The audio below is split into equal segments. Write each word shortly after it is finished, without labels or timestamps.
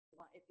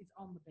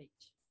on the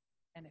beach,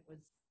 and it was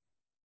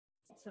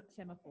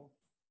semaphore.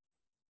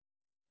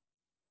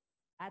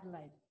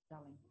 Adelaide,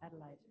 darling,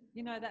 Adelaide.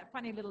 You know, that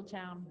funny little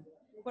town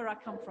where I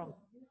come from.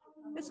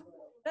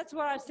 That's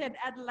where I said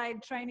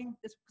Adelaide training.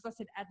 That's because I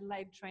said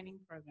Adelaide training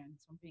program,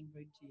 so I'm being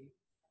rude to you.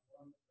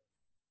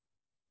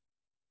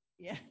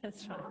 Yeah,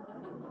 that's right.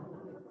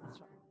 That's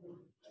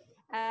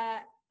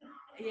right.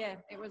 Yeah,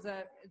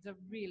 it's a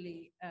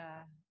really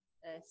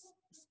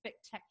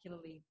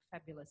spectacularly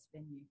fabulous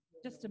venue.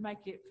 Just to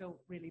make it feel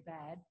really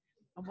bad,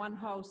 on one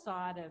whole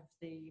side of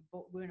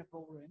we're in a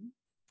ballroom.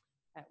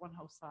 At one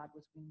whole side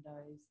was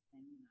windows,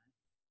 and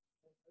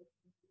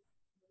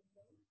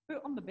we're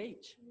on the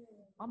beach.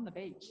 On the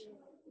beach.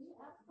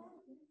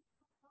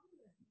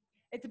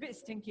 It's a bit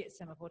stinky at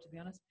Semaphore, to be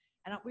honest.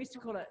 And we used to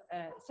call it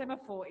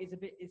Semaphore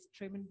is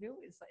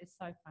Trumanville. It's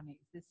so funny.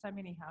 There's so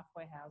many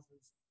halfway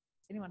houses.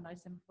 Anyone know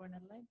Semaphore in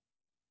Adelaide?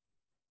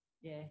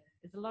 Yeah,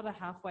 there's a lot of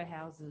halfway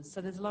houses.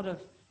 So there's a lot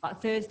of, like,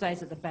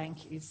 Thursdays at the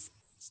bank is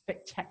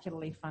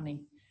spectacularly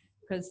funny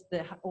because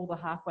all the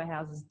halfway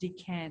houses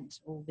decant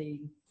all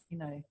the,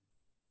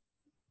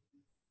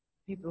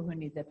 people who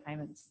need their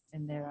payments,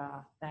 and they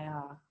are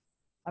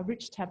a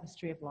rich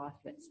tapestry of life,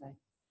 let's say.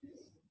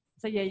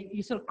 So yeah,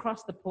 you sort of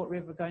cross the Port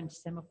River going to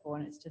Semaphore,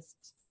 and it's just,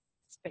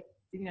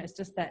 it's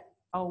just that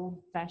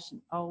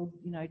old-fashioned,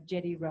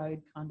 jetty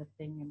road kind of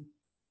thing, and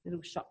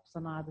little shops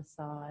on either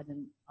side,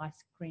 and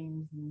ice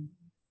creams, and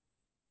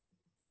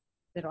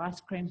that ice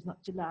cream's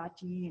not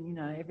gelati, and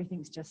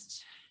everything's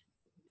just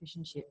fish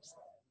and chips.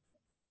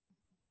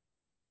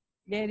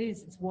 Yeah, it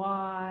is. It's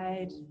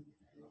wide.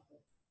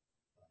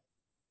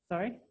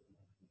 Sorry?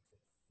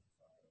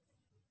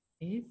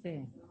 Is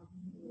there?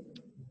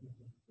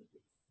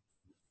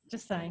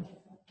 Just saying.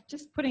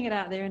 Just putting it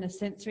out there in a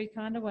sensory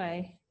kind of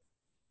way.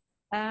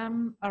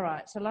 All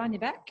right, so line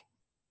your back.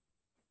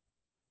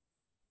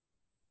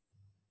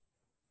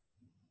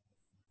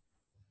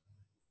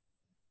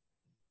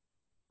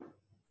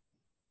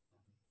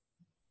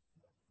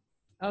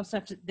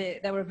 Also, they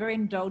were a very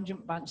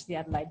indulgent bunch, the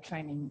Adelaide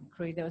training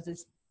crew. There was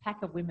this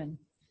pack of women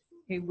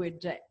who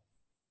would,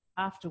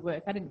 after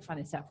work, I didn't find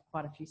this out for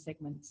quite a few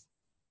segments.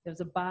 There was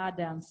a bar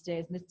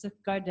downstairs, and they'd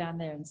just go down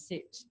there and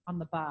sit on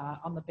the bar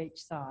on the beach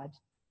side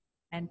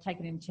and take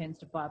it in turns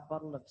to buy a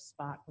bottle of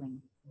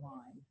sparkling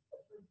wine.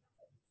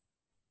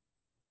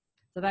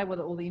 So they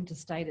were all the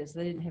interstaters.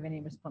 They didn't have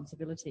any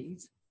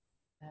responsibilities,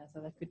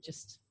 so they could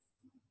just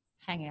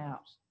hang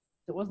out.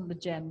 It wasn't the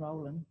Jan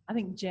Rowland. I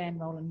think Jan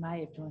Rowland may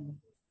have joined them.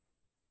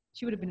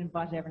 She would have been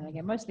invited every now and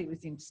again. Mostly it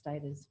was the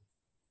interstaters.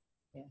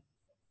 Yeah.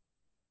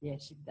 Yeah,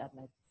 she did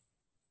Adelaide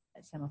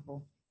at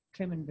Semaphore.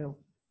 Trumanville,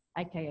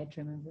 aka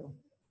Trumanville.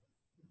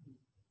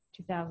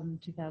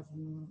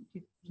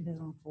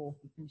 2004.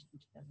 We finished in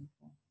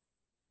 2004.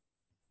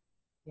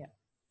 Yeah.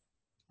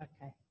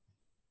 Okay.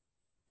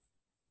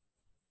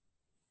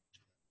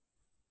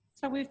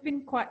 So we've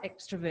been quite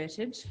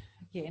extroverted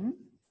again.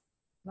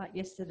 Like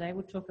yesterday,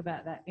 we'll talk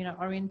about that,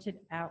 oriented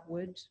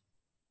outward,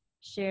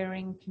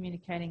 sharing,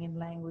 communicating in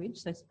language,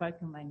 so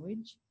spoken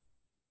language.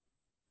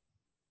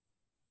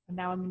 And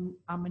now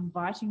I'm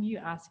inviting you,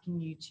 asking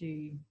you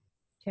to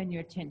turn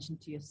your attention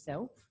to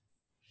yourself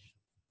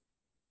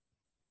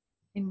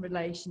in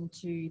relation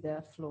to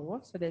the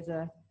floor. So there's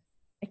a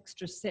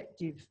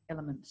extraceptive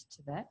element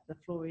to that. The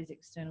floor is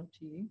external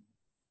to you.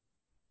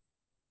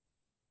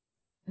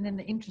 And then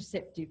the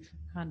introceptive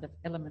kind of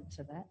element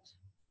to that.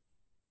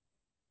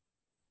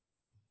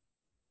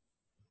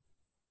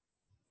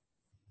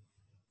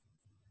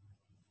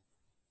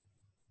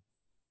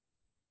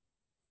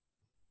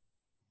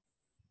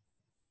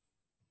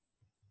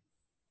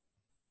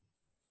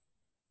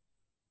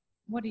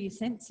 What are you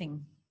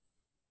sensing?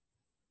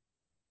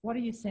 What are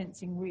you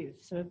sensing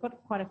with? So we've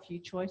got quite a few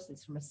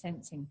choices from a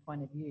sensing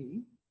point of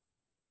view.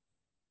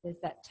 There's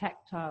that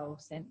tactile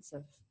sense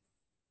of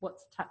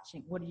what's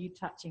touching, what are you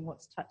touching,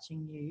 what's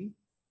touching you.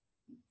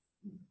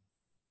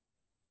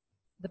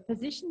 The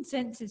position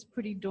sense is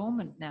pretty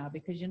dormant now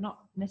because you're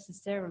not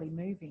necessarily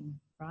moving,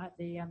 right?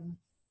 The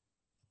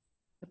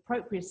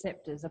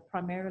proprioceptors are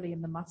primarily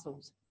in the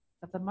muscles.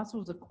 If the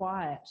muscles are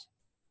quiet,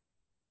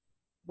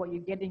 what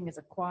you're getting is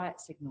a quiet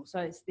signal. So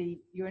it's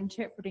you're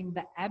interpreting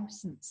the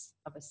absence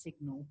of a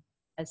signal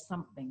as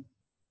something.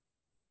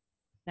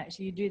 And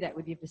actually, you do that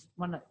with a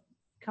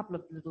couple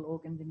of little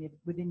organs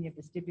within your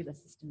vestibular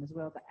system as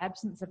well. The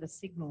absence of a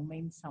signal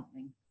means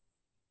something.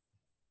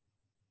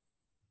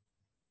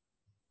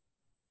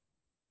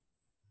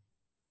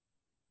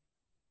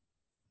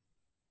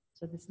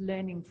 So this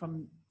learning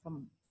from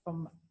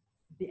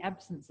the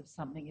absence of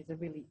something is a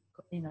really,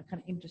 kind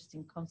of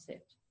interesting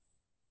concept.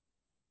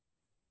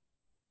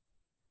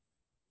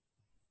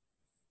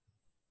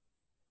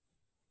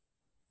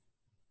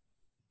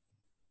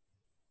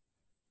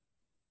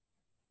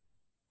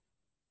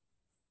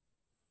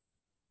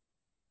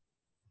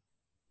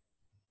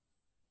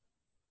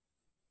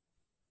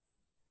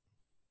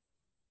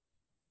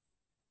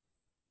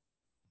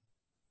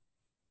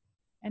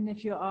 And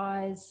if your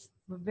eyes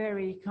were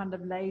very kind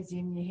of lazy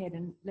in your head,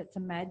 and let's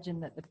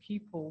imagine that the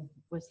pupil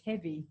was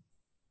heavy,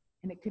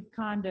 And it could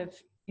kind of,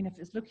 if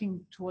it's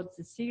looking towards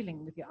the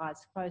ceiling with your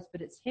eyes closed,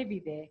 but it's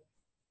heavy there,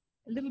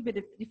 a little bit,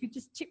 if you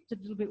just tipped it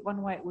a little bit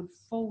one way, it would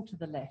fall to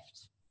the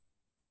left.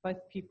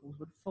 Both pupils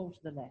would fall to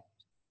the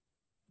left.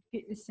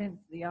 Get the sense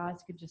that the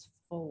eyes could just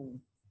fall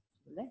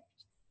to the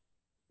left.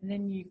 And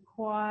then you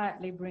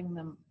quietly bring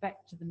them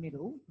back to the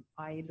middle,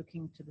 i.e.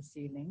 looking to the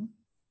ceiling.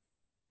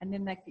 And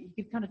then you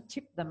could kind of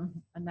tip them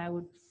and they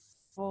would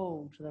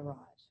fall to the right.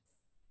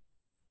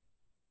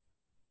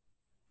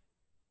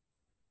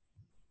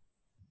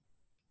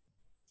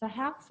 So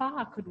how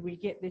far could we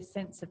get this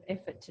sense of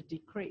effort to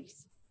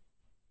decrease?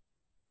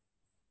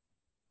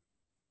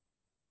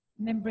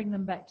 And then bring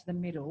them back to the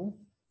middle.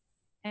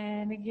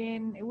 And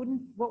again,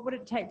 what would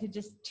it take to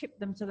just tip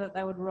them so that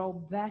they would roll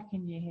back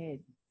in your head?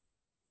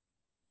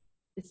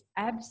 This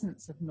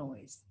absence of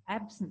noise,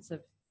 absence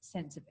of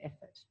sense of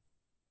effort.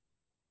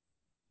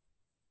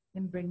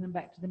 Then bring them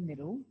back to the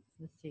middle,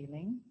 the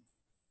ceiling.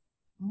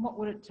 And what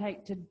would it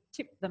take to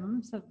tip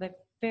them so that they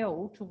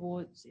fell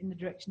towards in the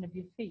direction of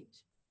your feet?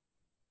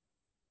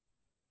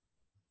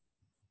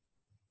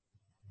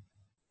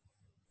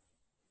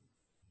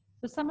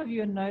 So some of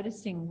you are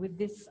noticing with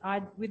this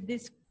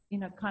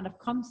kind of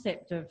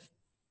concept of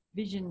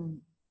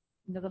vision,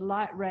 the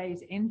light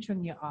rays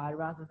entering your eye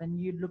rather than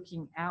you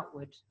looking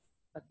outward,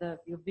 but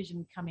your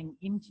vision coming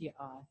into your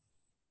eye.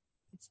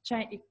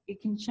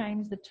 It can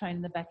change the tone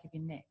in the back of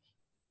your neck.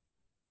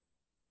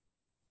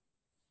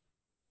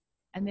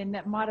 And then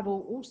that might have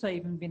also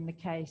even been the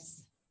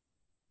case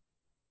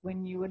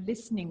when you were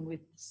listening with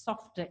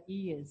softer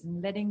ears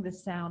and letting the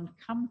sound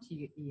come to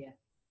your ear.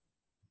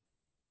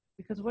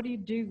 Because what do you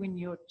do when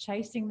you're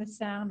chasing the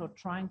sound or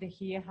trying to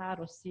hear hard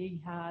or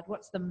see hard?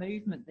 What's the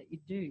movement that you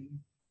do?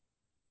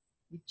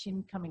 Your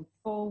chin coming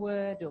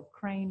forward or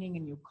craning,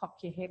 and you'll cock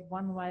your head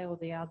one way or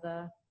the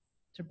other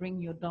to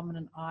bring your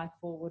dominant eye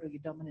forward or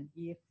your dominant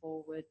ear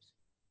forward.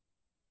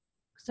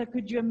 So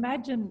could you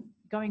imagine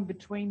going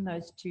between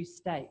those two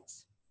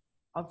states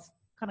of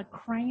kind of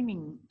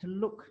craning to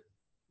look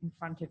in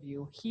front of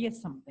you or hear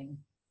something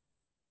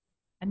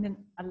and then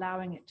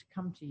allowing it to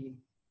come to you?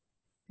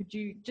 Could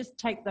you just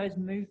take those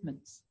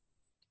movements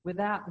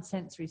without the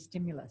sensory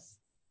stimulus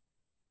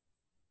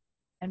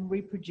and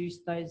reproduce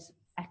those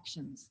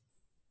actions?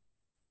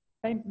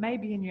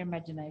 Maybe in your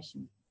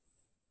imagination.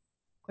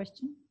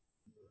 Question?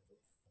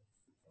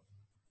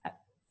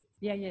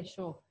 Yeah,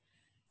 sure.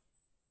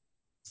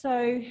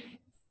 So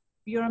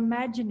you're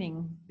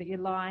imagining that you're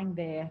lying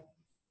there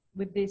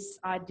with this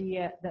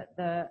idea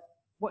that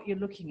what you're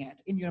looking at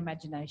in your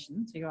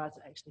imagination, so your eyes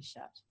are actually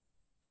shut,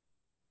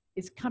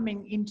 is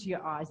coming into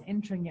your eyes,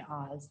 entering your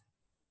eyes,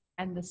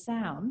 and the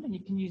sound, and you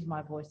can use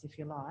my voice if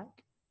you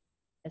like,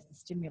 as the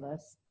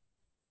stimulus,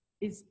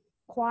 is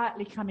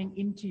quietly coming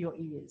into your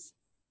ears.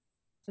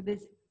 So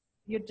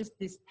you're just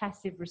this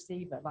passive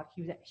receiver, like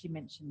you actually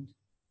mentioned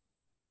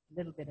a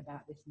little bit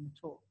about this in the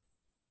talk.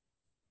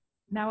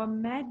 Now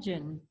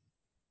imagine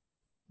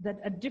that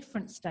a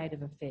different state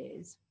of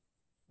affairs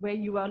where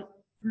you are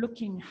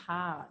looking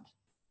hard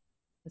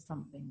for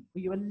something,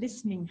 where you are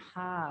listening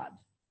hard,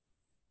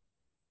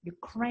 you're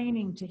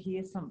craning to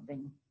hear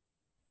something,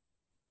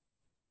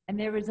 and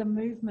there is a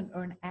movement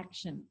or an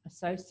action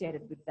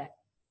associated with that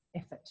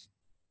effort.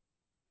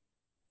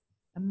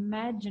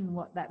 Imagine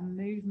what that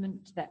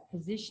movement, that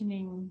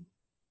positioning,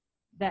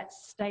 that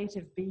state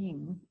of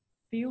being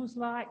feels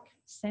like,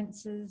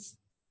 senses.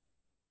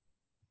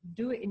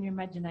 Do it in your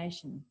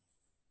imagination.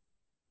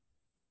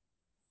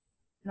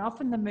 And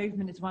often the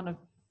movement is one of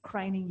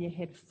craning your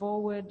head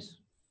forward.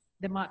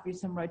 There might be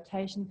some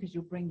rotation because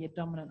you'll bring your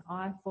dominant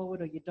eye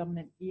forward or your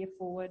dominant ear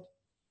forward.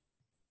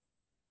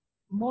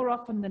 More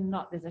often than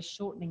not, there's a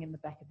shortening in the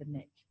back of the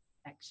neck,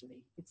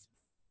 actually. It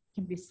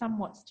can be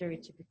somewhat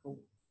stereotypical.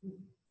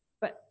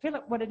 But feel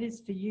it what it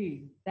is for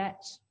you,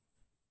 that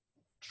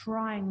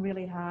trying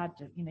really hard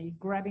to, you're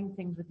grabbing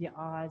things with your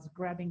eyes,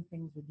 grabbing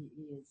things with your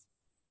ears,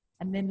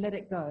 and then let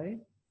it go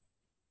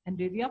and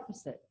do the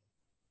opposite.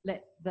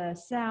 Let the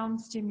sound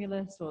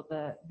stimulus or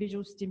the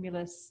visual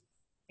stimulus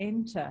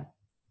enter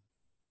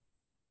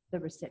the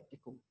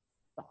receptacle,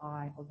 the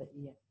eye or the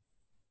ear.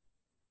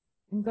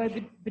 And go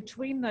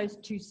between those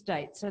two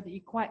states so that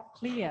you're quite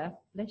clear,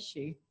 bless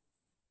you,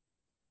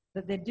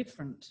 that they're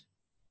different.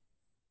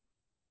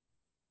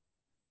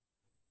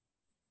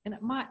 And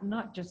it might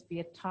not just be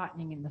a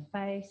tightening in the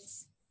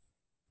face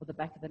or the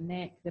back of the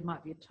neck. There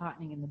might be a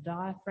tightening in the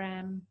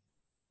diaphragm.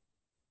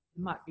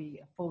 It might be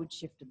a forward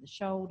shift of the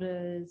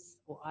shoulders,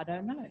 or I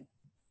don't know.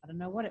 I don't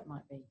know what it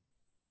might be.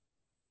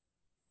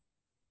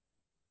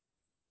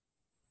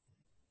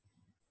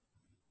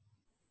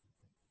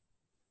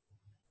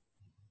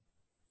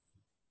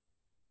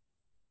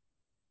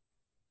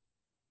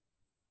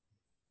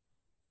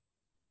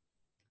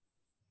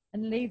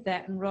 And leave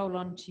that and roll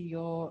onto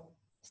your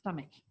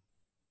stomach.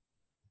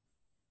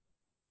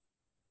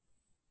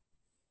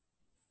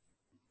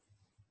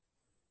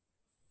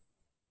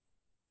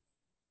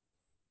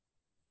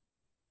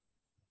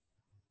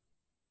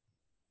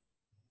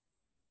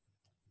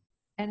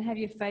 And have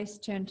your face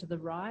turned to the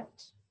right.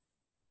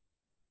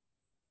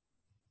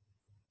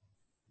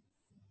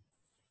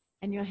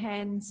 and your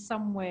hands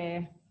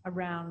somewhere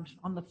around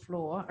on the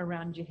floor,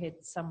 around your head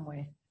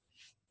somewhere.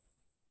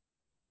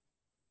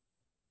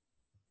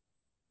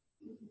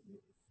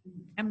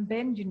 And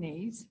bend your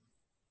knees.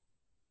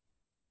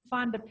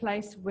 Find a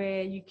place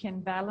where you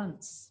can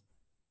balance,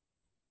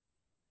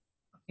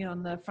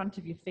 on the front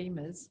of your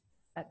femurs,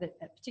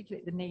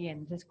 particularly at the knee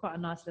end. There's quite a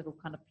nice little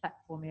kind of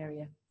platform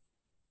area.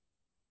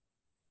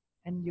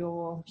 And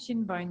your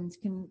shin bones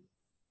can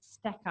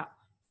stack up.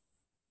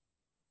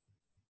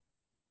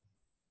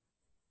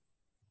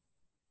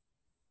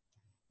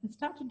 And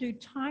start to do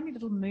tiny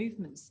little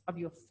movements of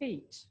your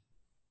feet.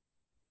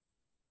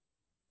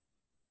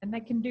 And they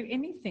can do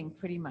anything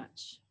pretty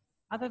much,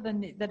 other than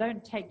they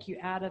don't take you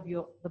out of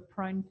the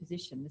prone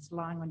position, this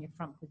lying on your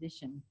front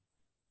position.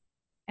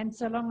 And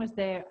so long as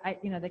they're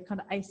kind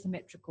of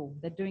asymmetrical,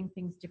 they're doing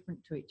things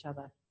different to each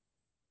other.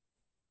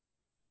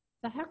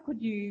 So how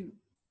could you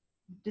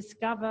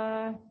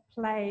discover,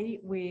 play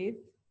with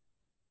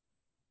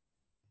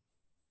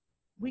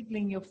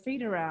wiggling your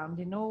feet around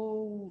in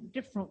all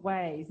different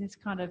ways, this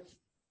kind of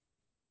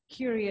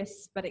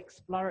curious but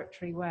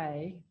exploratory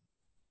way?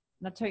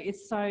 And I tell you,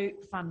 it's so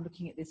fun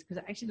looking at this because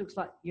it actually looks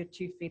like your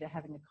 2 feet are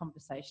having a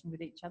conversation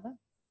with each other.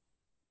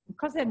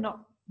 Because they're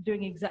not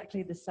doing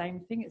exactly the same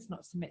thing, it's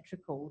not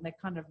symmetrical, they're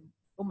kind of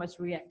almost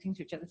reacting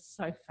to each other. It's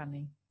so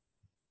funny.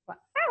 Like,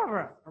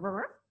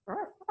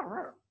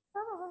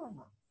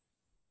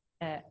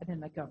 and then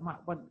they go,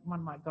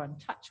 one might go and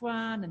touch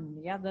one and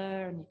the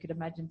other, and you could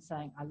imagine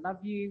saying, I love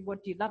you.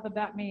 What do you love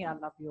about me? I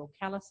love your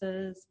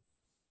calluses.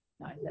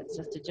 No, that's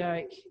just a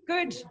joke.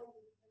 Good.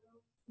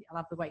 I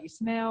love the way you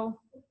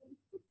smell.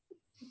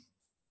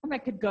 And they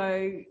could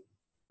go,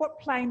 what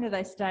plane are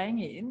they staying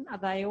in? Are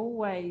they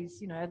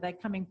always, are they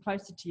coming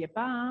closer to your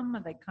bum?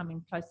 Are they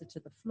coming closer to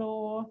the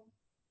floor?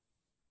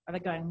 Are they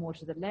going more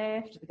to the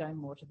left? Are they going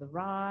more to the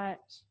right?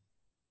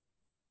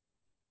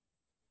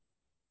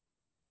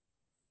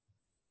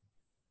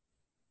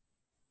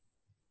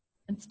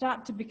 And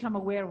start to become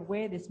aware of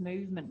where this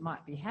movement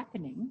might be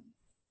happening.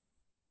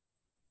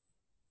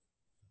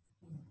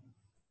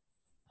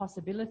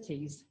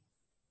 Possibilities.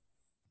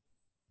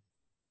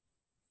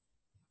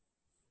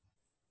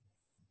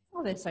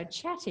 Oh, they're so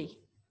chatty.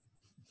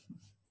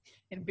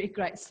 It'd be a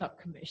great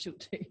sock commercial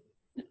too.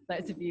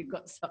 Those of you who've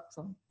got socks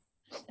on.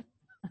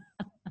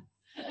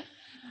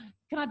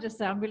 Can I just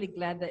say, I'm really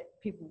glad that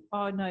people,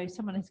 oh no,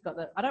 someone has got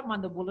I don't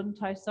mind the woolen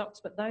toe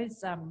socks, but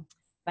those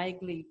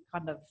vaguely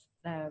kind of,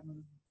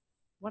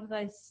 what are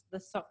those, the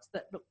socks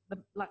that look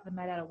like they're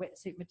made out of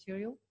wetsuit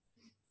material?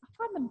 I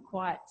find them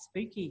quite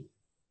spooky.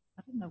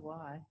 I don't know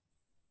why.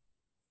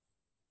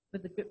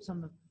 With the grips on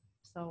the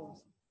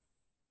soles.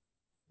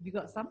 Have you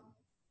got some?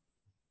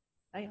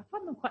 I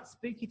find them quite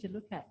spooky to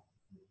look at.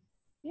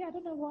 Yeah, I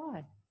don't know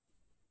why.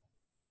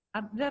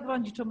 The other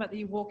ones you're talking about that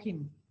you walk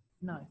in?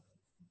 No.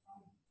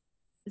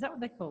 Is that what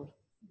they're called?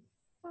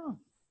 Oh.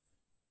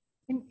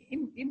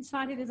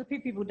 Inside here, there's a few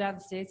people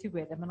downstairs who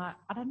wear them, and I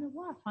don't know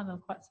why I find them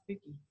quite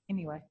spooky.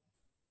 Anyway,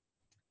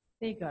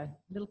 there you go,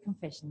 little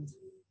confessions.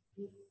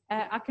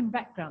 I can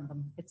background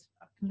them.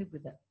 I can live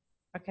with it.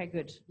 Okay,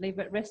 good. Leave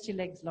it. Rest your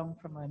legs long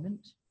for a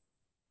moment.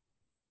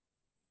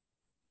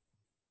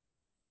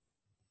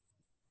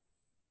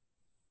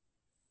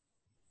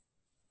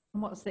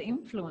 And what's the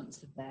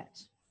influence of that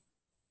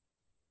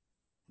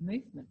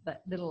movement,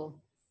 that little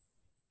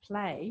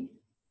play?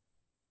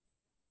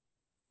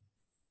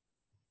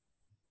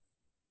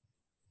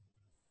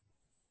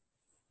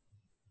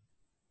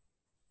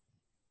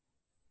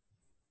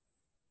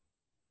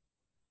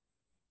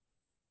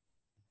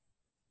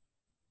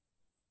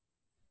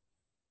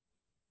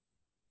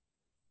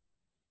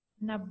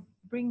 Now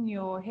bring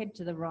your head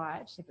to the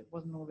right, if it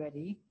wasn't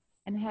already,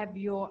 and have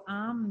your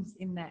arms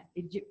in that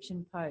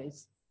Egyptian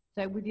pose.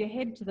 So with your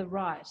head to the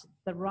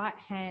right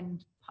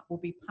hand will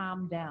be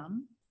palm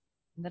down,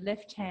 and the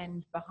left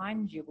hand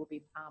behind you will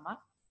be palm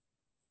up,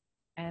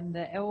 and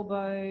the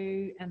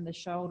elbow and the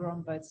shoulder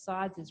on both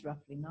sides is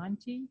roughly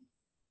 90,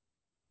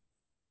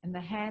 and the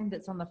hand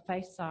that's on the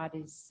face side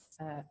is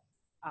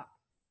up.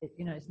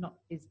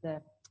 Is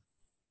the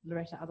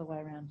Loretta other way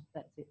around.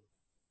 That's it.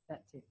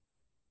 That's it.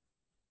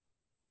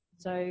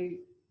 So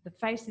the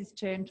face is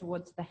turned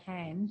towards the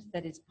hand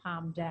that is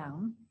palm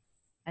down,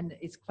 and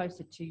is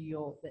closer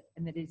to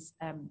and it is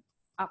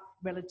up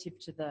relative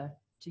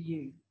to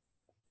you.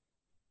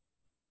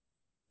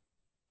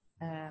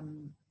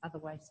 Other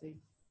way, Sue.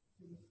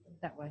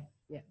 That way,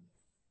 yeah,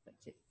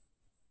 that's it.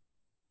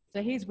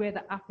 So here's where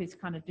the up is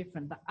kind of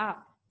different. The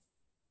up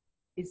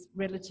is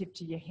relative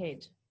to your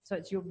head. So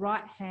it's your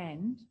right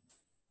hand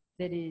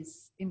that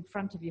is in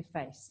front of your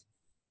face.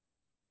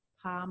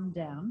 Palm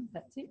down,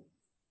 that's it.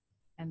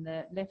 And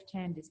the left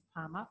hand is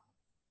palm up.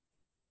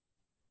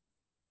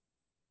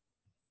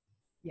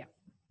 Yeah.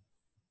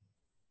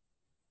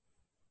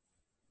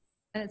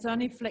 And it's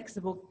only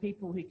flexible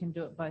people who can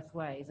do it both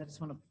ways. I just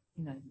want to,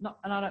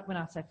 when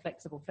I say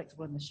flexible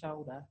in the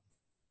shoulder,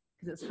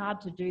 because it's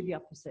hard to do the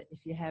opposite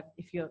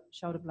if your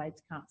shoulder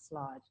blades can't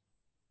slide.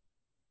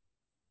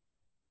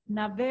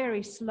 Now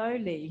very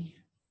slowly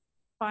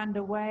find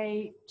a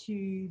way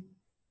to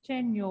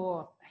turn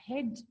your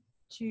head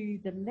to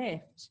the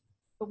left,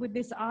 but with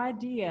this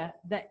idea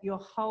that your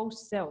whole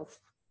self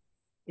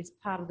is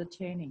part of the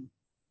turning.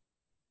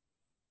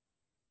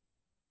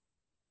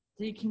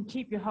 So you can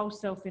keep your whole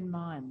self in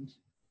mind.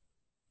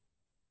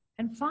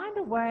 And find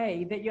a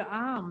way that your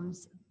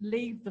arms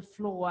leave the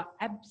floor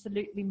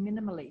absolutely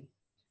minimally.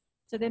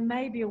 So there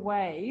may be a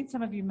way,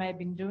 some of you may have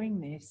been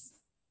doing this,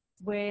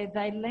 where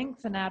they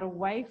lengthen out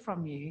away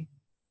from you.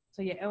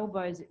 So your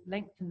elbows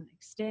lengthen,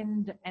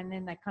 extend, and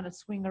then they kind of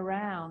swing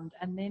around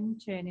and then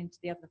turn into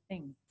the other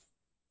thing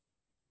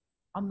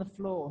on the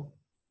floor.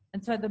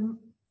 And so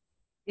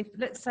if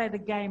let's say the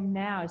game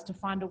now is to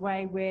find a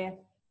way where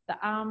the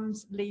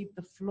arms leave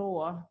the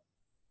floor.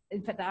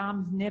 In fact, the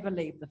arms never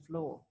leave the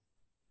floor.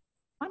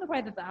 Find a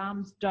way that the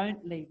arms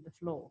don't leave the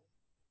floor,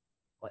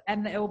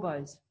 and the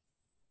elbows.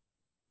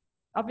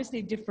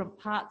 Obviously, different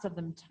parts of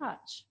them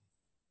touch.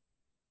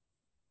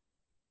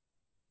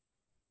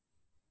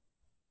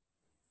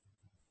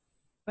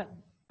 But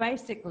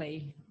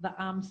basically, the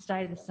arms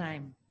stay the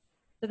same.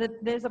 So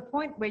that there's a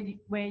point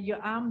where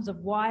your arms are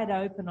wide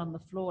open on the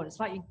floor. It's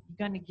like you're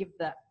going to give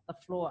the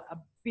floor a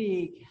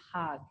big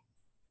hug,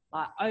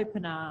 like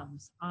open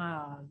arms.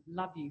 I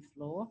love you,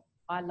 floor.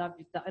 I love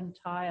you, the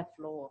entire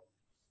floor.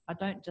 I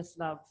don't just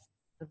love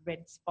the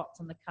red spots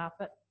on the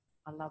carpet.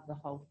 I love the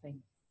whole thing.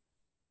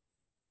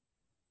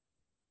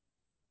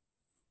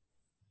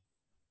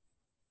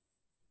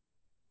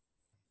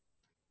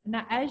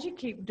 Now, as you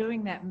keep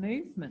doing that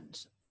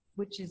movement,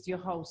 which is your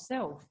whole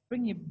self,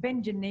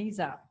 bend your knees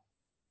up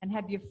and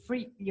have your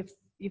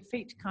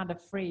feet kind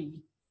of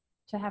free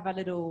to have a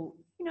little,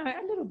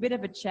 a little bit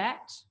of a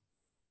chat.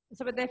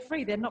 So, but they're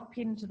free, they're not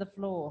pinned to the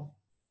floor.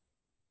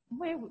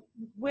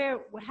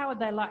 How would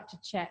they like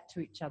to chat to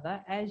each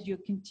other as you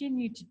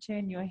continue to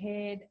turn your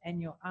head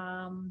and your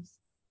arms,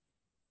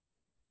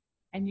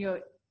 and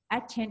your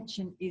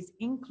attention is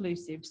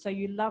inclusive, so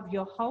you love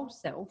your whole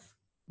self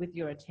with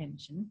your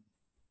attention,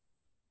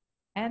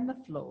 and the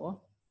floor,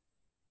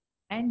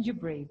 and your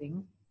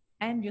breathing,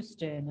 and your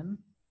sternum,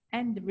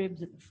 and the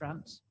ribs at the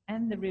front,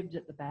 and the ribs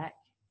at the back,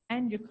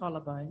 and your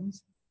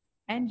collarbones,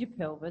 and your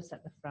pelvis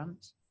at the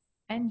front,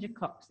 and your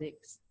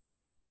coccyx,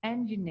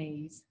 and your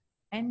knees,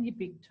 and your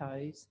big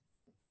toes,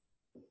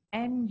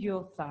 and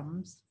your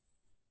thumbs,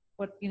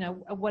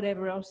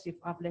 whatever else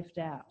I've left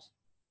out.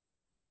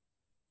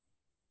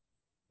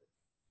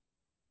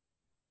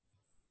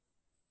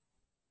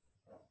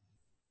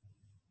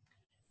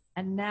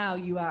 And now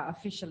you are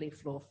officially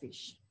floor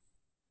fish.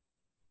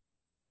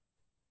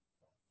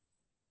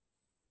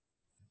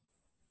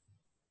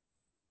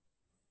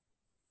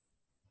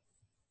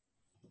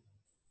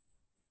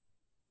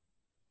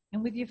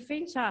 And with your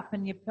feet up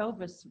and your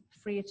pelvis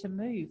freer to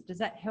move, does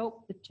that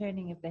help the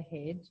turning of the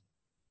head?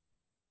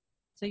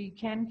 So you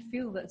can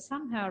feel that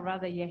somehow or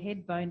other your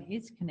head bone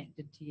is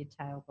connected to your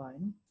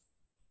tailbone.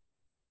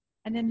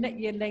 And then let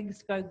your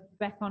legs go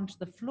back onto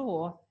the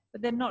floor,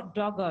 but they're not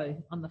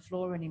doggo on the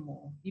floor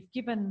anymore. You've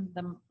given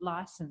them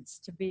license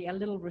to be a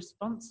little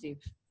responsive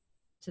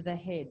to the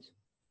head.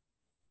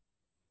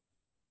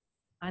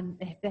 And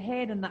the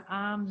head and the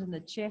arms and the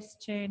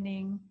chest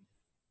turning,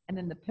 and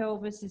then the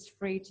pelvis is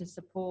free to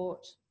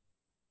support.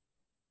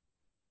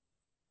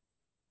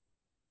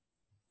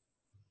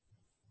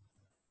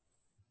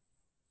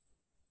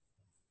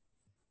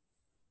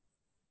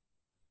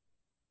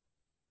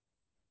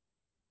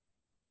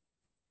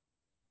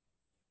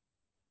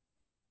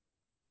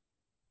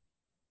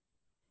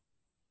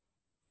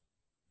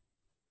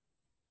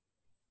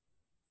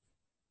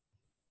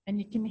 And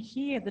you can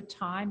hear the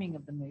timing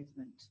of the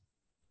movement,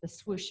 the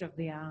swoosh of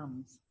the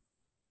arms.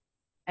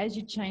 As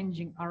you're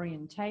changing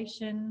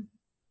orientation,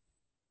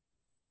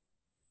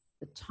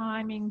 the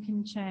timing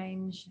can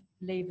change,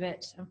 leave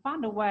it, and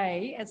find a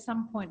way at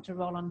some point to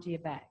roll onto your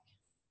back.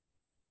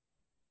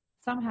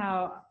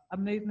 Somehow a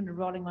movement of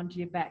rolling onto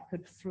your back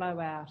could flow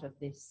out of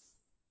this.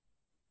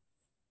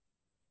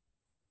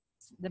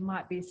 There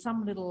might be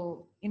some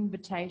little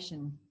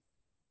invitation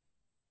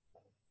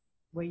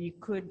where you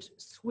could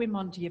swim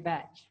onto your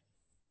back.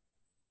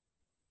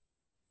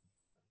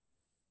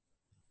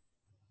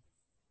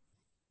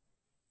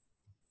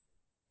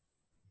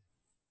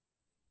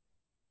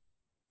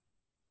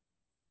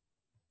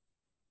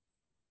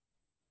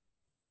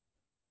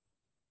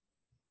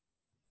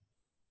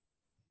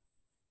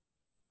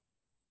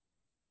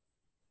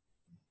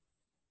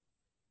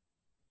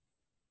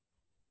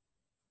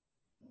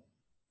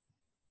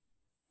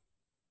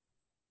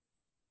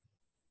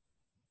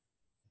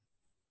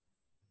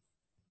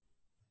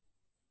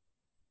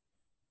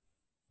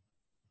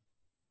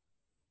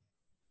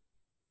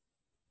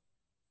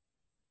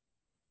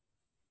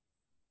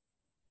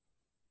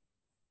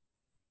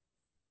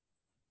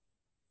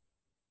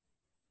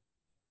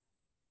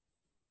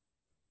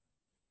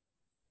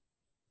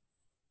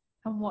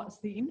 And what's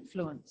the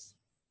influence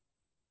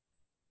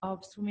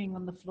of swimming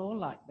on the floor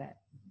like that?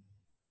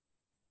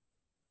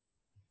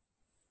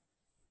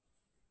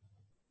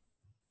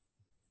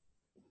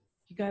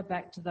 you go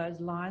back to those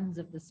lines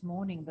of this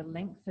morning, the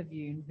length of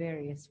you in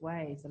various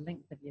ways, the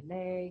length of your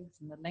legs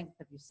and the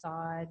length of your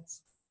sides,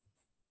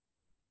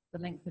 the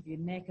length of your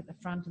neck at the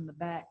front and the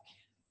back,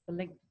 the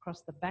length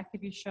across the back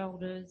of your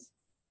shoulders,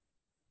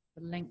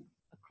 the length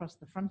across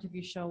the front of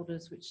your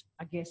shoulders, which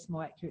I guess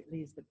more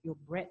accurately is your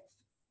breadth,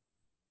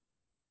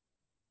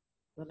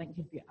 the length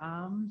of your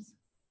arms.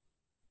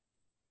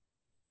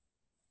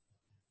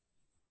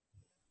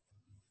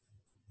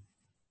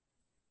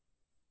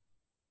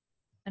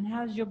 And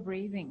how's your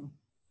breathing?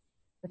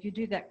 If you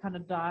do that kind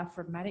of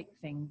diaphragmatic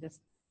thing,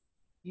 just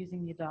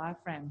using your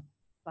diaphragm,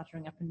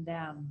 fluttering up and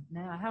down.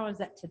 Now, how is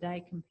that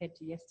today compared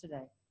to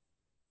yesterday?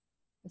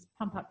 Just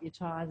pump up your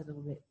thighs a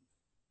little bit.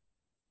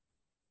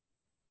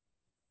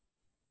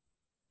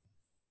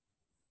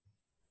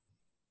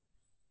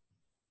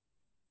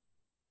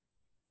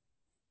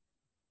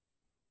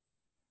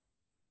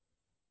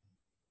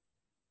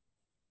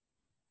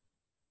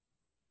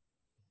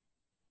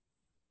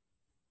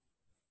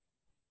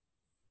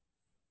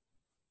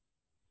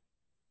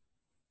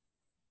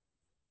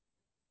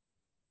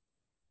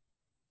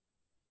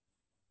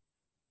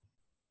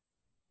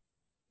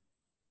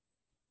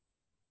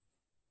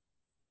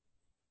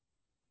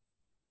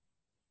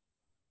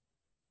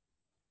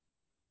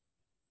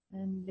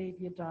 And leave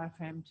your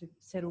diaphragm to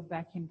settle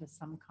back into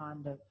some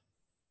kind of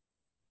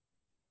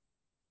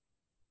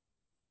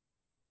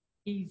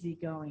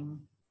easygoing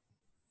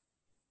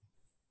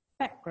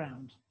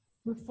background.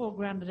 We've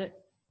foregrounded it.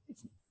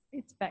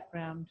 It's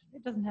background.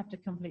 It doesn't have to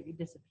completely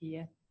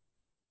disappear.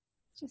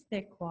 It's just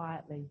there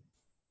quietly.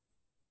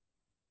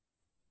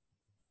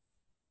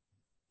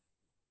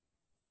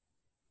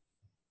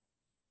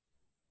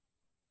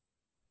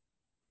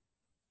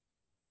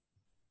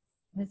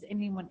 Has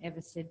anyone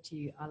ever said to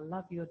you, I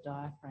love your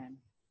diaphragm?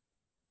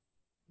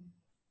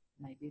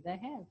 Maybe they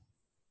have.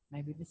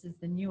 Maybe this is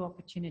the new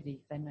opportunity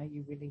if they know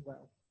you really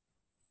well.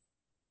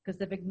 Because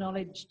they've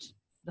acknowledged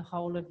the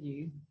whole of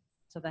you,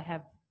 so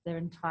they're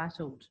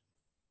entitled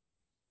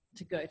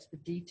to go to the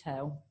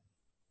detail.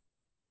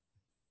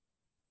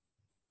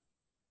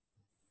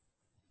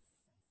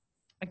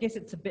 I guess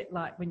it's a bit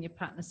like when your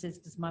partner says,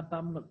 does my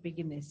bum look big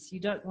in this? You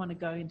don't want to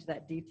go into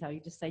that detail. You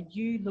just say,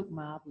 you look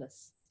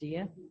marvellous,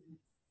 dear.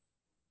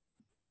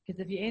 Because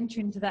if you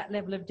enter into that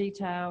level of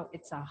detail,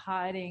 it's a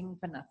hiding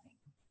for nothing.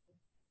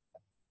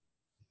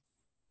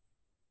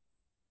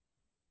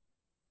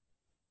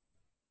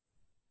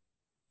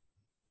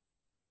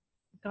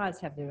 Guys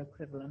have their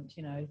equivalent,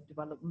 you know,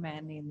 do I look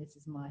manly and this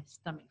is my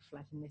stomach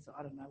flat in this, or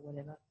I don't know,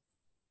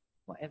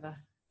 whatever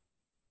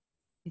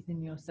is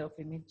in your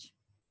self-image.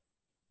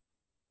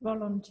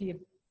 Roll onto your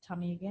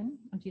tummy again,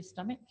 onto your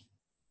stomach.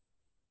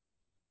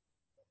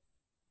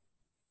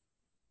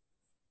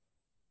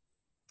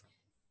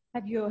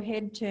 Have your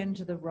head turned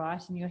to the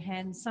right and your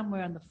hands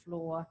somewhere on the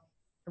floor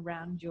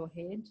around your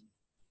head.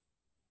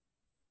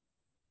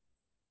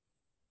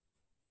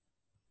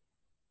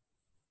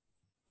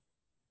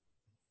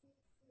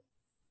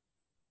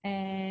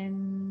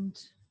 And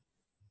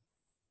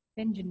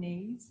bend your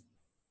knees.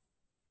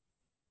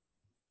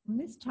 And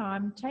this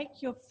time,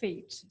 take your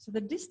feet. So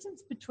the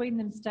distance between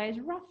them stays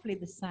roughly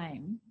the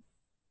same.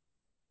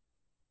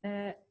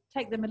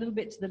 Take them a little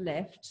bit to the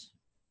left,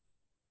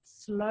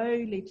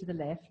 slowly to the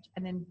left,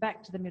 and then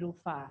back to the middle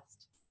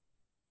fast.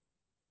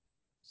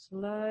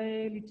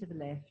 Slowly to the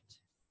left,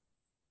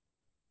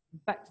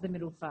 back to the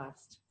middle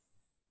fast.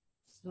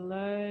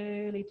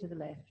 Slowly to the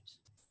left,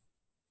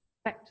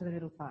 back to the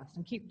middle fast,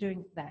 and keep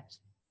doing that.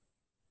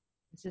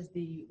 This is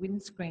the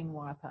windscreen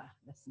wiper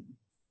lesson.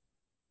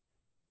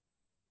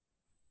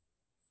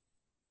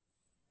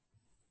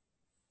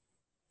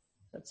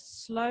 So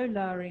it's slow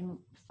lowering,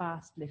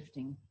 fast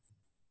lifting.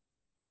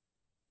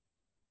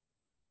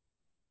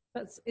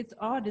 But it's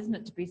odd, isn't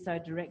it, to be so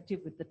directive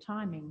with the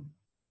timing.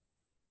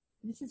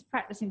 This is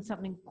practicing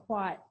something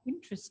quite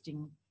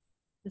interesting.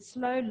 The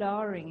slow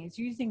lowering is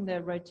using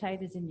the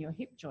rotators in your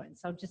hip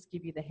joints. I'll just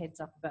give you the heads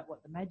up about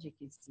what the magic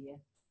is here.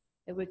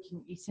 They're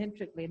working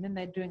eccentrically, and then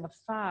they're doing a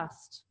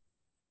fast,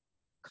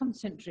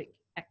 concentric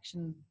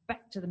action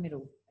back to the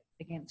middle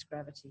against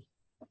gravity.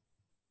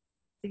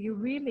 So you're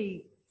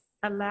really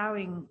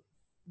allowing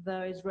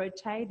those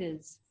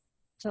rotators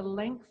to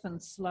lengthen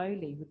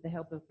slowly with the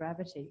help of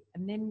gravity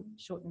and then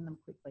shorten them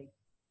quickly.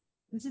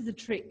 This is a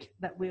trick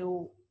that we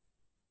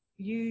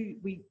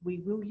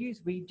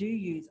do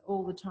use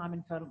all the time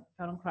in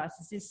colon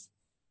crisis, this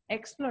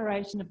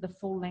exploration of the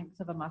full length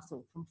of a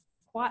muscle from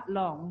quite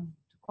long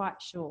to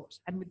quite short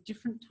and with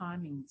different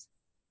timings.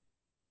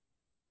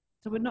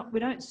 So we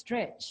don't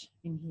stretch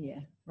in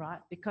here,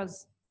 right?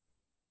 Because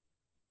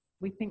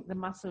we think the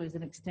muscle is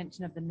an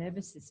extension of the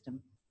nervous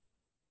system.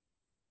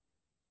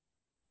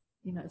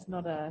 You know, it's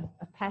not a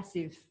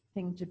passive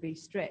thing to be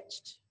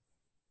stretched.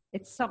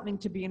 It's something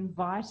to be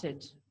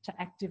invited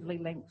to actively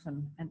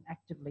lengthen and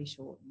actively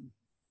shorten.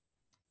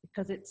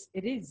 Because it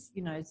is,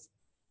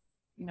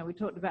 we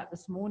talked about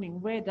this morning,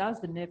 where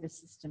does the nervous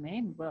system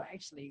end? Well,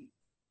 actually,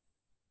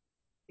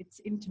 it's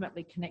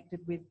intimately connected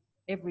with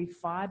every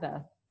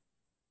fibre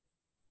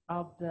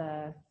of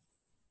the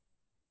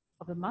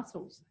of the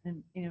muscles.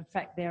 And in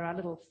fact, there are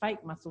little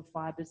fake muscle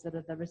fibers that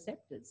are the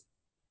receptors,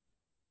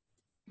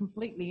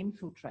 completely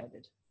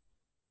infiltrated.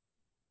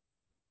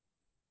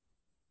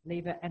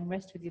 Leave it and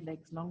rest with your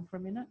legs long for a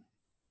minute.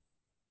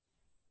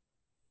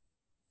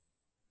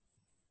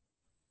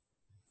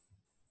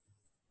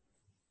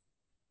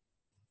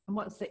 And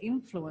what's the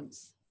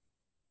influence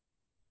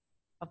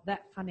of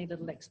that funny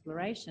little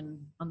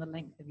exploration on the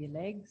length of your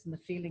legs and the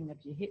feeling of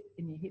your hip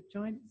in your hip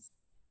joints?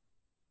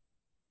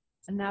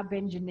 And now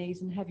bend your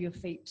knees and have your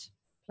feet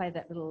play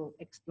that little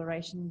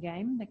exploration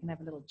game. They can have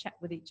a little chat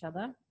with each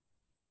other.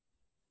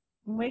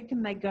 And where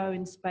can they go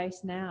in space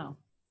now?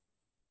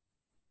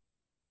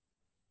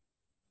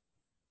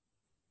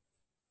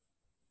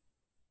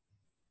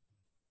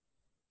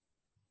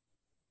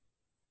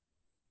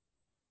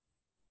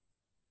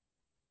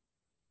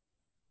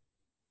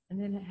 And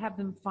then have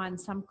them find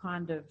some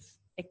kind of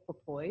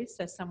equipoise,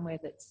 so somewhere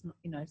that's,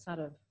 you know, sort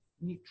of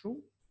neutral.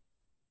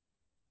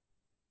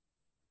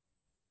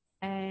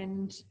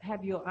 And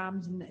have your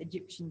arms in the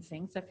Egyptian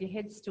thing. So if your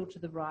head's still to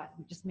the right,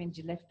 it just means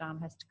your left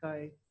arm has to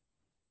go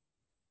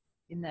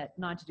in that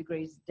 90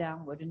 degrees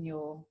downward, and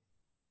your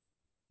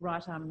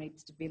right arm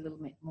needs to be a little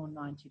bit more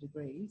 90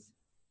 degrees.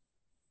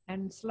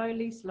 And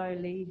slowly,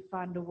 slowly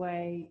find a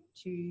way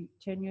to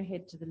turn your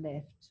head to the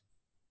left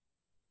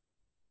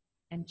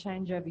and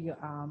change over your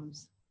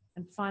arms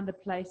and find a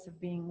place of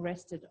being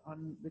rested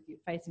on with you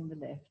facing the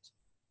left.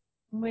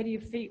 And where do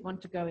your feet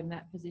want to go in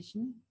that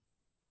position?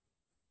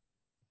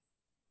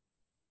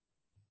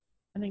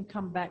 And then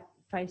come back,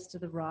 face to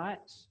the right.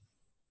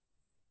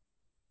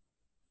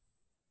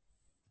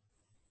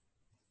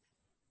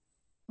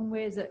 And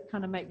where does it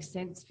kind of make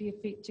sense for your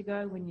feet to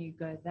go when you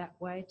go that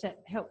way, to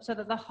help so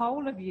that the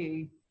whole of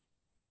you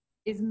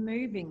is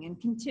moving, and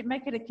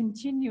make it a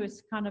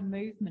continuous kind of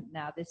movement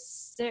now. This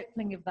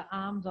circling of the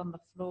arms on the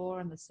floor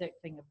and the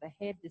circling of the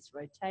head, this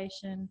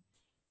rotation,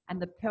 and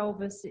the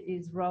pelvis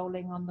is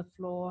rolling on the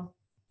floor.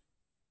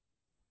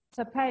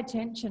 So pay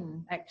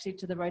attention actually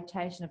to the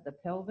rotation of the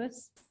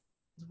pelvis.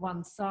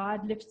 One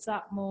side lifts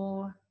up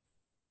more,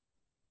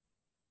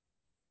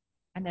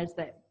 and as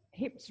the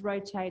hips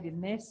rotate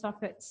in their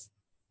sockets,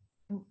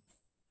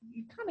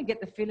 you kind of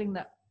get the feeling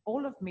that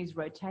all of me is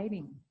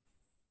rotating.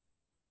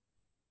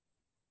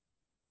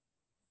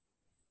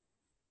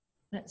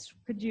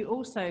 Could you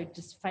also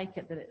just fake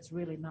it that it's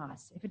really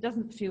nice? If it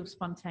doesn't feel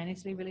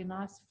spontaneously really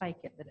nice, fake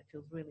it that it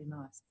feels really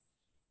nice.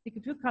 You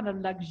can feel kind of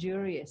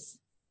luxurious.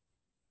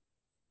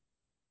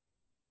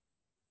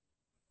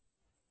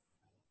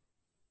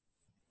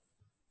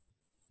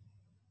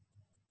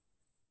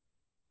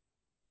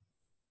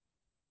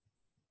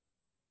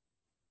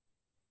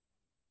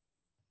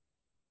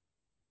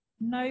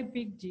 No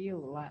big deal,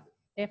 like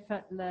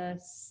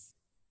effortless,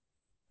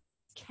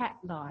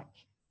 cat-like.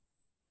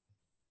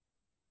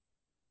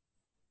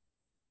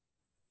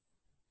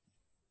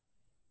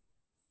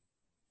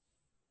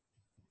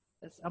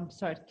 I'm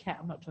sorry, cat,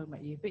 I'm not talking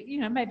about you, but you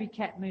know, maybe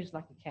cat moves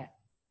like a cat.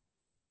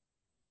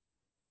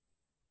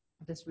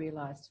 I just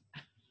realized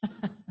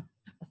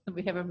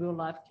we have a real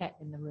live cat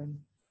in the room.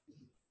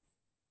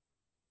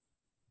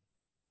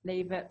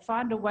 Leave it,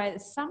 find a way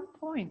at some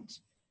point.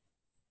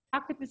 How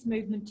could this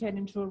movement turn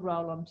into a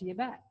roll onto your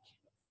back?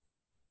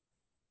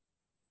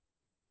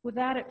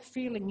 Without it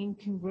feeling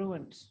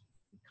incongruent,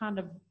 kind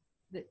of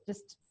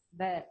just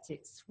that's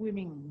it,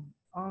 swimming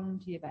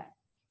onto your back.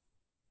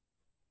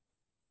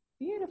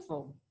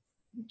 Beautiful.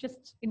 You've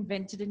just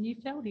invented a new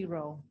feldy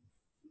roll.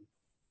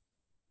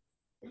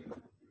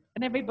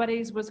 And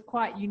everybody's was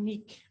quite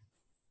unique.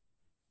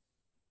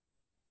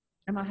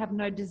 And I have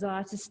no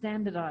desire to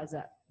standardize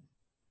it.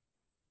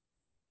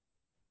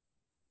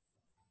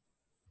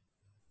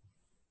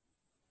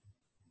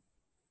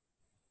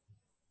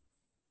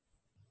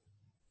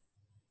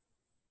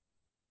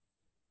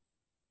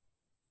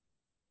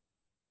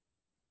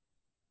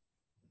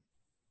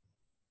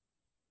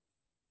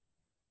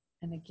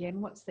 And again,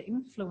 what's the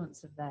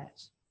influence of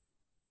that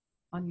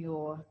on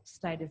your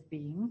state of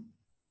being?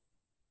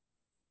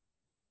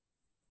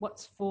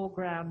 What's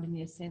foreground in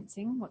your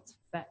sensing? What's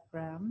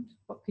background?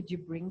 What could you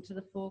bring to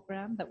the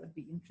foreground that would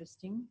be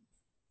interesting?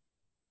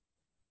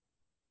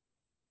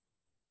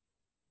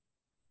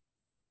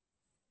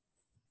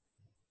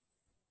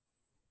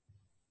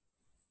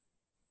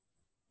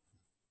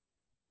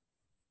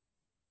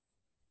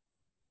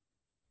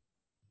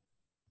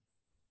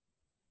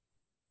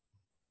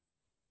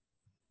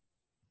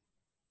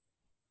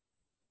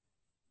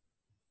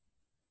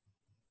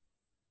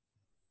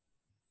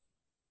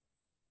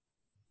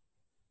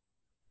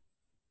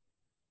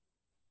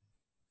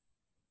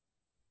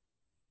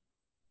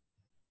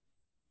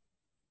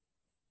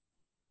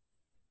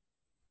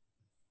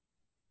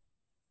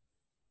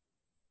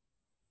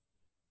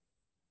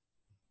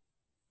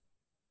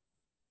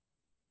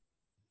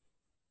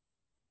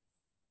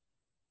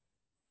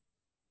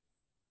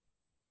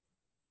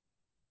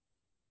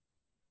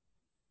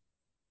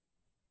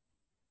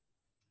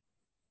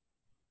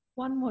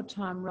 One more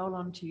time, roll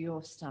onto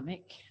your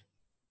stomach.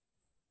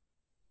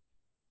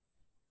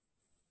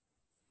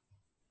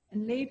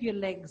 And leave your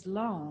legs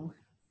long.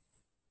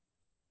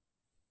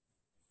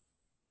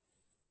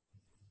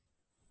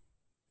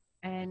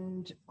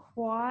 And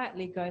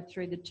quietly go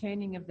through the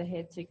turning of the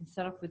head. So you can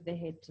start off with the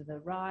head to the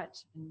right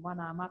and one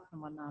arm up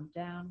and one arm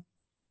down.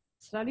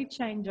 Slowly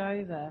change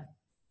over.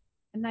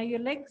 And now your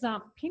legs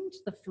aren't pinned to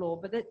the floor,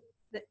 but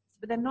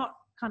they're not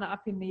kind of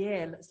up in the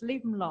air. Let's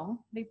leave them long,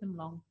 leave them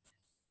long.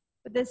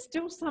 But there's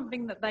still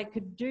something that they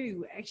could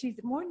do. Actually,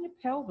 more in your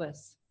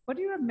pelvis. What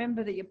do you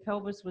remember that your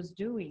pelvis was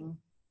doing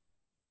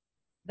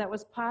that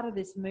was part of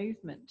this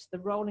movement, the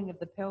rolling of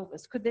the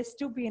pelvis? Could there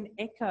still be an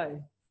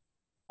echo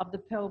of the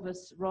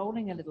pelvis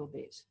rolling a little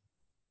bit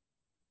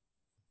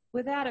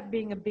without it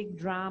being a big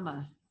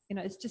drama? You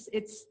know,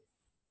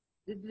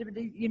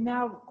 you're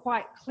now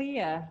quite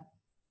clear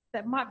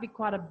that might be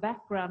quite a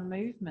background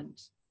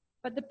movement,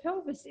 but the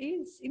pelvis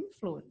is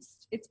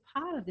influenced. It's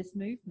part of this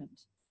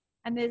movement.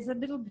 And there's a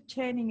little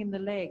turning in the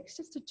legs,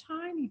 just a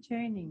tiny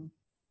turning.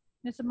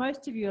 And so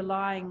most of you are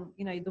lying,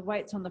 you know, the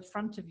weight's on the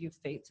front of your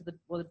feet, so the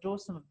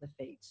dorsum of the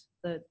feet,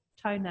 the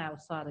toenail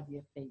side of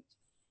your feet.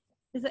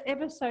 There's an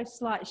ever so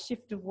slight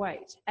shift of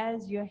weight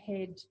as your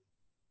head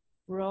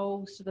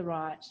rolls to the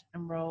right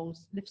and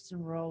lifts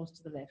and rolls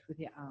to the left with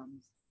your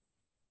arms.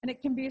 And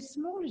it can be as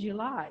small as you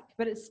like,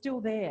 but it's still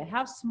there.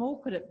 How small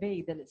could it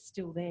be that it's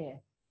still there?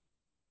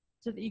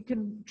 So that you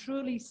can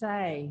truly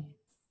say,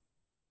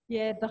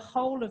 yeah, the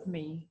whole of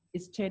me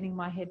is turning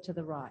my head to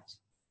the right.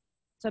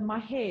 So my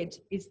head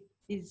is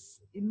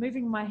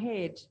moving my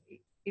head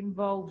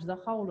involves the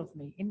whole of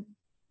me,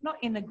 not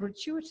in a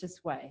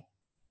gratuitous way,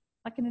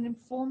 like in an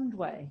informed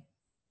way.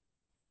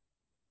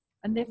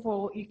 And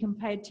therefore you can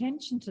pay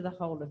attention to the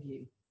whole of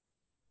you.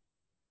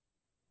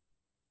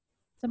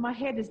 So my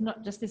head is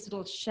not just this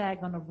little shag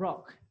on a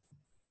rock.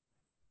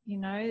 You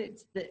know,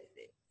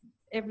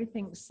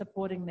 everything's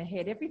supporting the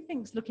head.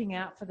 Everything's looking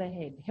out for the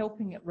head,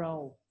 helping it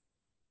roll.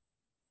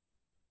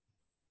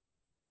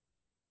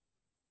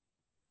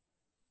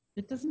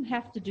 It doesn't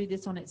have to do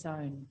this on its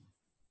own.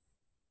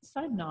 It's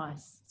so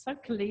nice, so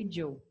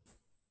collegial.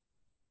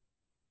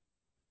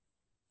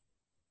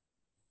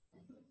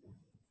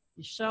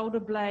 Your shoulder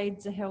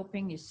blades are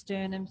helping, your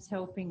sternum's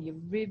helping, your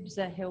ribs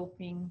are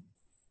helping.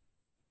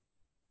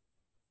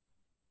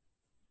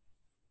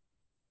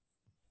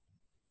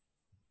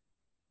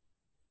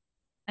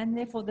 And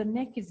therefore the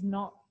neck is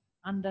not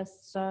under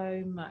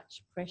so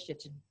much pressure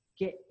to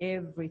get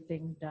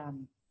everything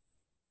done.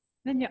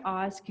 Then your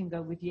eyes can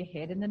go with your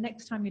head, and the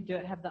next time you do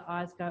it, have the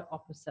eyes go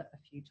opposite a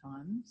few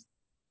times.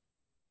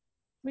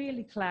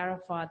 Really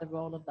clarify the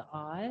role of the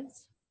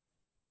eyes.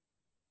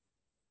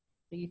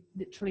 So you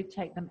literally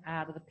take them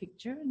out of the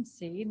picture and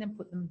see, and then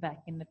put them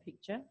back in the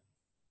picture.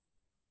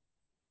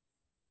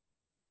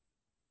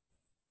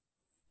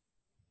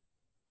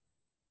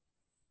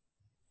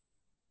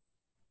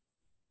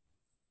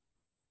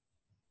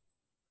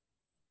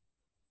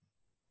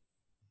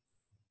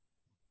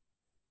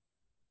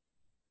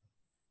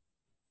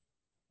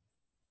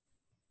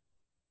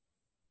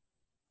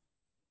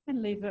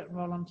 And leave it and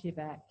roll onto your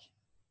back.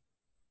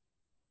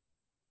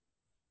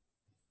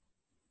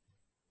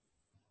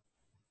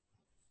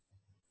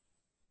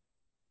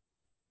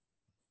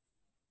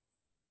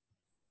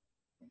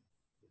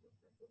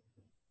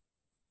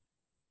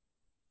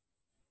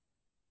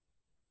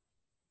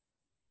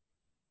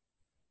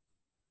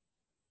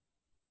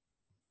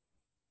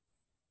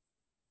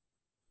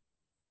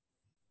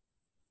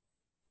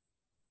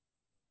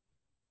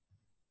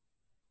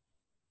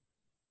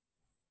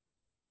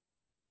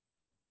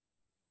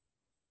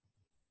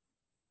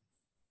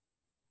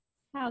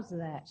 How's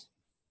that?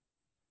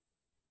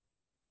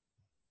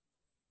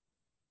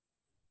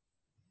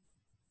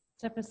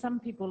 So for some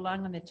people,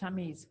 lying on their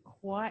tummy is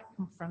quite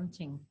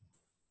confronting.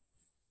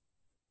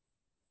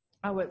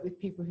 I work with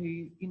people who,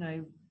 you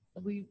know,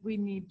 we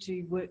need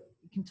to work,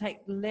 we can take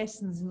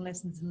lessons and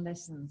lessons and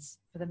lessons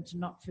for them to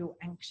not feel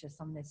anxious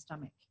on their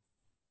stomach,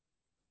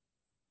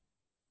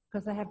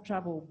 because they have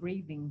trouble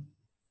breathing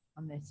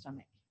on their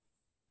stomach.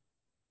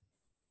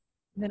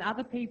 And then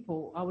other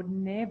people, I would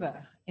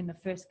never, in the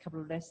first couple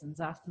of lessons,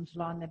 ask them to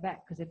lie on their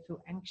back because they'd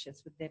feel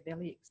anxious with their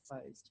belly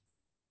exposed.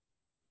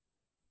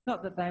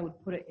 Not that they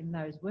would put it in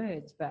those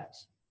words, but,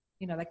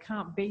 you know, they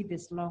can't be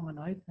this long and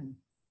open.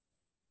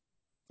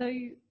 So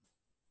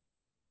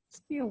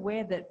just be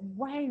aware that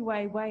way,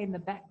 way, way in the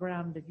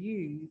background of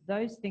you,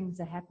 those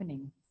things are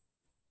happening.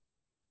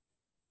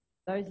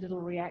 Those little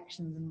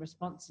reactions and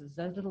responses,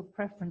 those little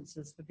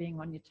preferences for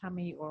being on your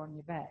tummy or on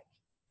your back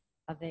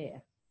are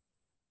there.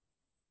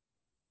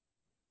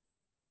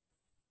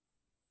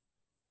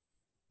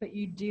 But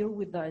you deal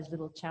with those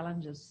little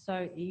challenges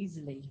so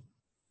easily.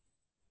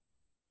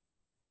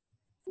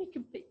 You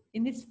can,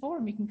 in this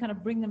forum, you can kind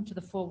of bring them to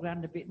the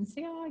foreground a bit and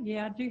say, oh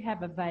yeah, I do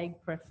have a vague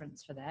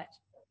preference for that.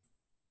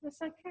 That's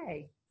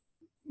okay.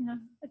 You know,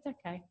 it's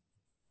okay.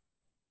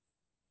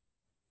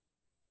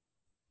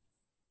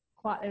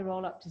 Quietly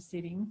roll up to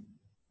sitting.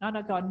 No,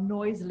 no, go on,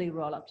 noisily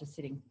roll up to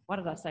sitting. Why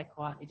did I say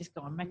quietly? Just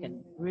go on, make it.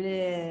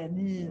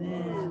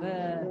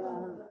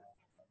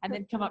 And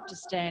then come up to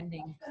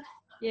standing.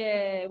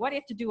 Yeah, why do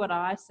you have to do what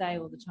I say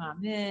all the time?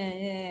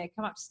 Yeah,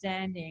 come up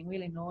standing,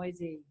 really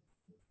noisy.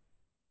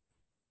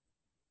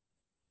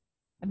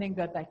 And then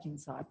go back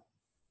inside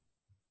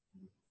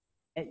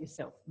at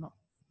yourself, not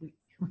we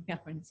are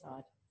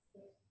inside.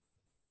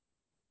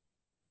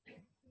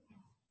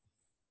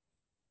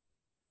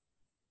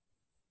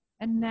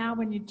 And now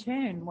when you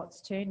turn,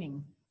 what's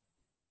turning?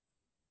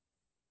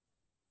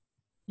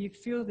 You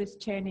feel this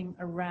turning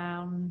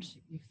around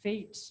your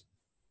feet,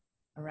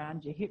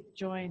 around your hip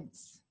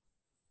joints,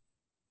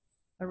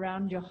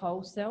 around your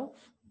whole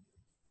self.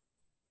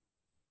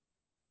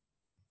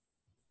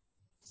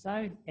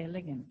 So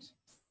elegant.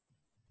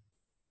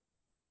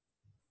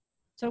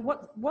 So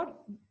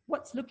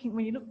what's looking,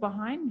 when you look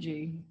behind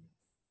you,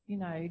 you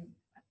know,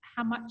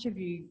 how much of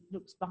you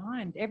looks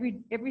behind?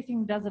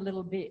 Everything does a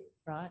little bit,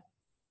 right?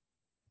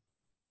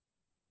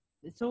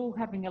 It's all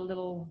having a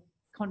little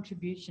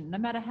contribution, no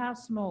matter how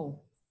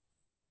small.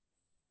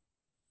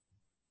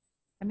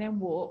 And then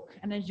walk,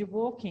 and as you're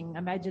walking,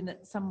 imagine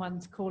that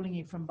someone's calling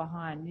you from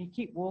behind. You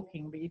keep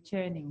walking, but you're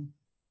turning.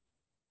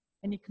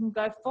 And you can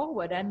go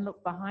forward and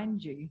look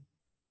behind you.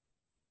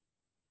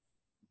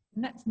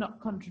 And that's not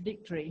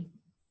contradictory.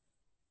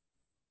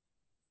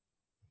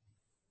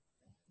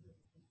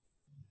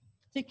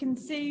 So you can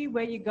see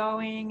where you're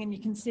going and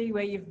you can see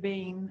where you've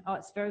been. Oh,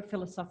 it's very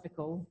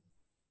philosophical.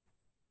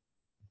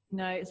 You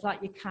know, it's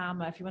like your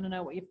karma. If you want to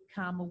know what your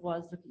karma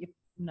was, look at your,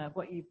 you know,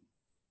 what you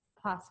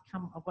past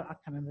karma, I can't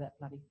remember that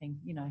bloody thing,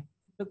 you know.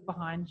 Look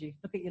behind you.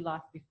 Look at your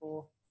life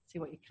before. See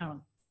what your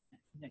current,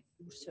 you know.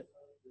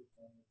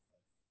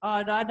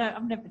 Oh, no, I don't,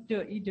 I've never do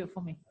it. You do it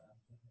for me.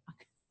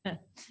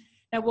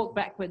 Now walk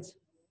backwards.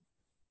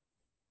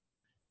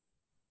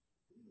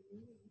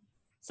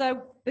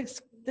 So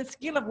the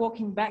skill of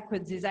walking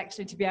backwards is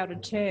actually to be able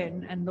to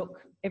turn and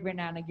look every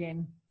now and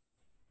again.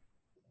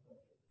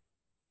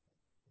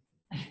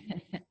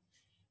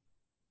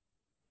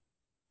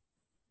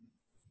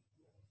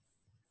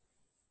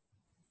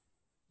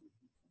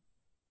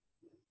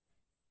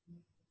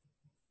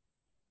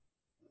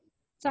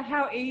 So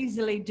how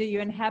easily do you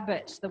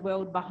inhabit the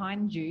world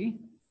behind you?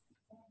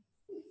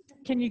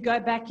 Can you go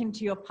back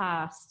into your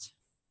past?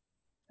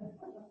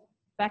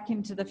 Back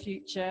into the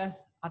future?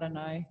 I don't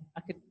know.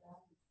 I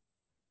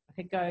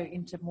could go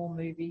into more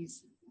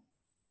movies.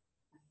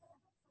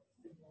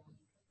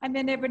 And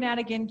then every now and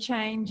again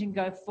change and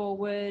go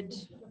forward.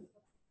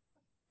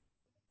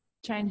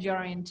 Change your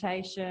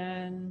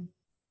orientation.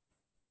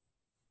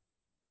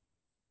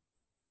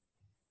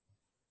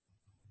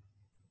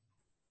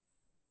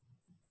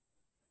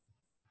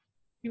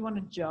 If you want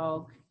to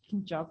jog, you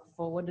can jog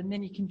forward, and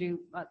then you can do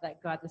like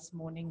that guy this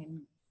morning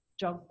and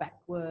jog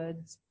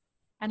backwards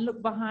and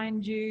look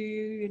behind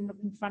you and look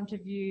in front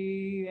of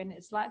you, and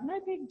it's like,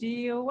 no big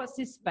deal. What's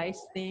this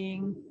space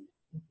thing?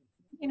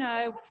 You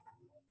know,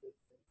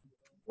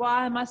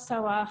 why am I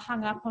so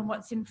hung up on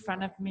what's in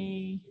front of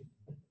me?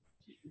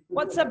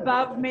 What's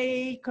above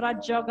me? Could I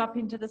jog up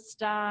into the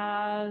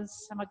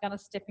stars? Am I going to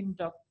step in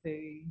dog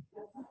poo?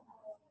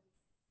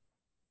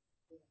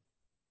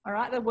 All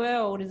right, the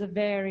world is a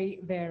very,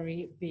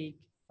 very big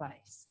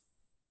place.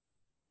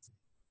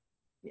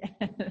 Yeah,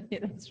 yeah,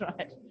 that's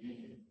right.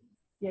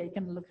 Yeah, you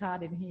can look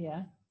hard in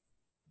here.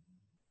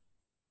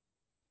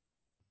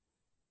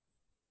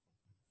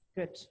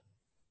 Good.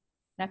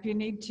 Now, if you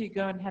need to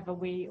go and have a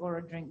wee or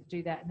a drink,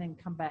 do that and then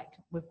come back.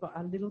 We've got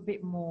a little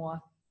bit more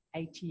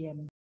ATM.